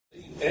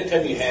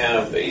Anytime you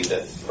have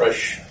that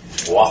fresh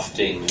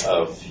wafting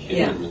of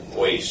human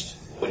waste,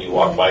 when you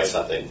walk by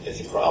something,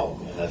 it's a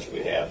problem, and that's what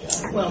we have.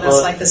 Well,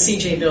 that's like the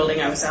CJ building.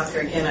 I was out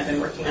there again. I've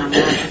been working on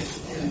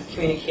that and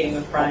communicating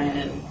with Brian,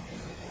 and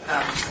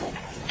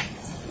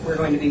we're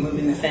going to be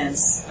moving the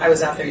fence. I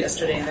was out there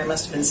yesterday, and there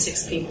must have been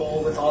 6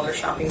 people with all their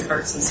shopping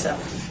carts and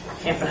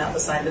stuff camping out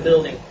beside the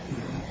building.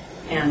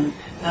 And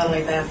not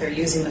only that, they're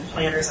using the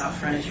planters out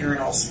front as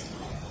urinals.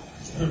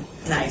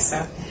 Nice,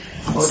 huh?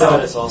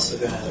 ODOT is also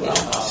going to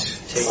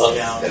take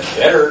down... That's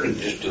better than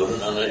just doing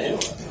it on the hill.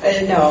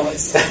 No,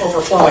 it's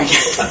overflowing.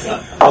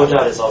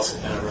 ODOT is also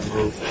going to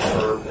remove the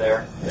curb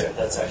there.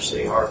 That's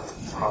actually our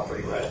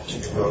property right up to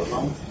the road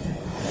line.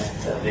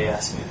 And they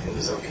asked me if it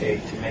was okay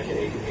to make it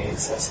ADA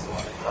accessible,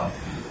 and I thought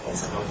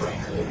that's a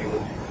no-brainer that we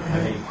wouldn't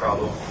have any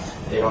problem.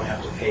 They don't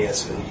have to pay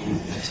us for the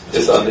easement.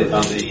 Just on the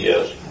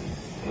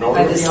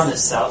northern? It'll be on the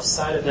south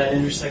side of that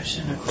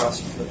intersection, across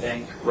from the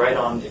bank, right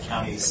on the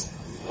county's.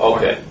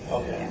 Okay.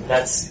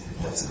 That's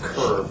a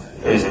curb.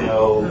 There's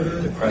no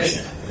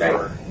depression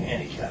for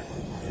handicap.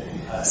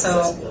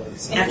 So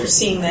after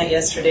seeing that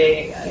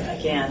yesterday,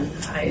 again,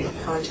 I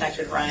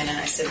contacted Ryan and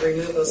I said,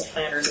 remove those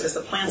planters because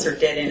the plants are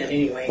dead in it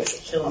anyway. It's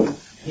a kill them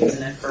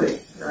using it for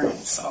burning.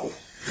 So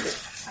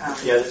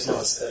there's no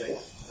aesthetic.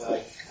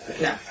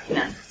 No.